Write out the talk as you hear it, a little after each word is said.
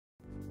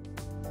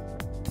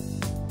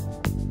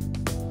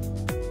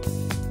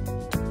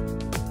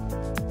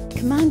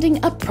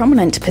Commanding a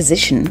prominent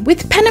position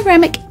with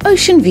panoramic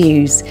ocean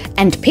views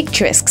and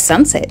picturesque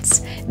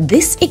sunsets,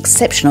 this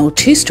exceptional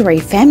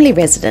two-storey family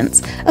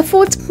residence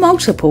affords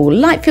multiple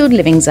light-filled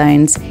living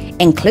zones,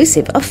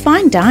 inclusive of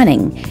fine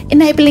dining,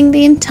 enabling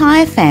the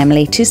entire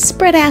family to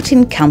spread out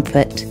in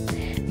comfort.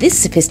 This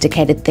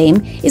sophisticated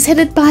theme is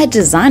headed by a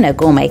designer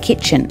gourmet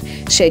kitchen,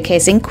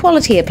 showcasing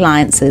quality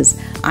appliances,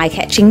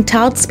 eye-catching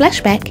tiled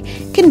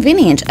splashback,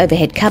 convenient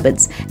overhead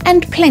cupboards,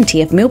 and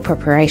plenty of meal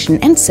preparation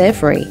and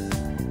servery.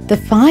 The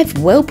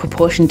 5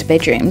 well-proportioned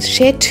bedrooms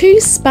share 2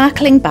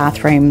 sparkling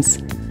bathrooms.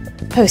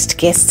 Host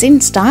guests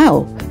in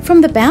style, from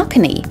the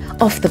balcony,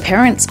 off the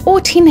parents' or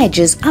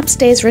teenagers'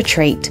 upstairs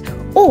retreat,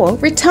 or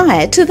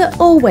retire to the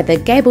all-weather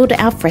gabled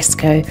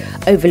alfresco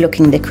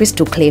overlooking the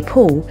crystal-clear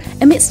pool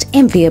amidst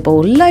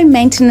enviable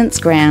low-maintenance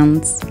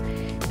grounds.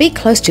 Be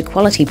close to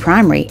quality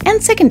primary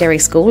and secondary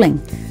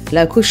schooling,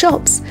 local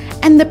shops,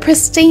 and the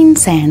pristine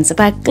sands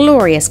of our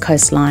glorious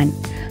coastline.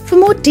 For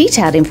more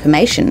detailed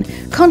information,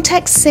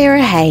 contact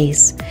Sarah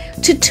Hayes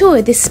to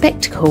tour this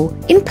spectacle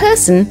in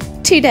person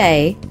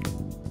today.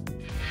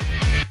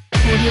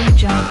 Audio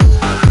Jungle.